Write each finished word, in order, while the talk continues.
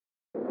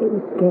It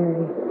was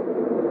scary.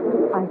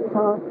 I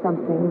saw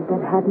something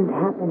that hadn't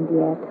happened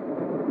yet.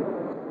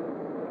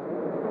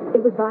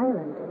 It was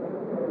violent.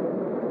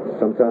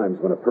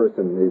 Sometimes when a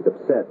person is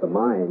upset, the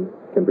mind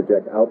can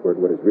project outward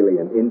what is really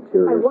an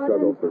interior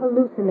struggle. I wasn't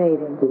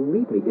hallucinating.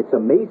 Believe me, it's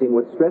amazing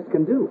what stress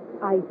can do.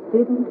 I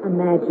didn't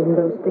imagine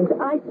those things.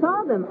 I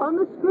saw them on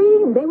the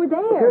screen. They were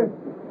there.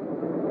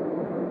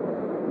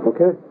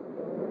 Okay.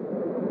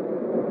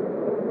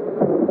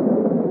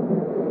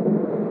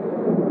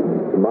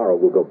 Tomorrow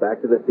we'll go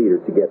back to the theater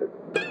together.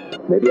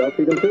 Maybe I'll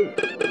see them too.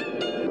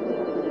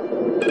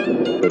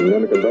 And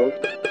then we can both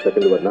check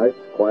into a nice,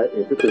 quiet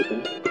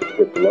institution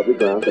with lovely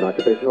grounds and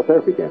occupational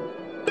therapy camps.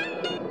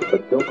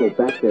 But don't go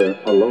back there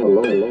alone.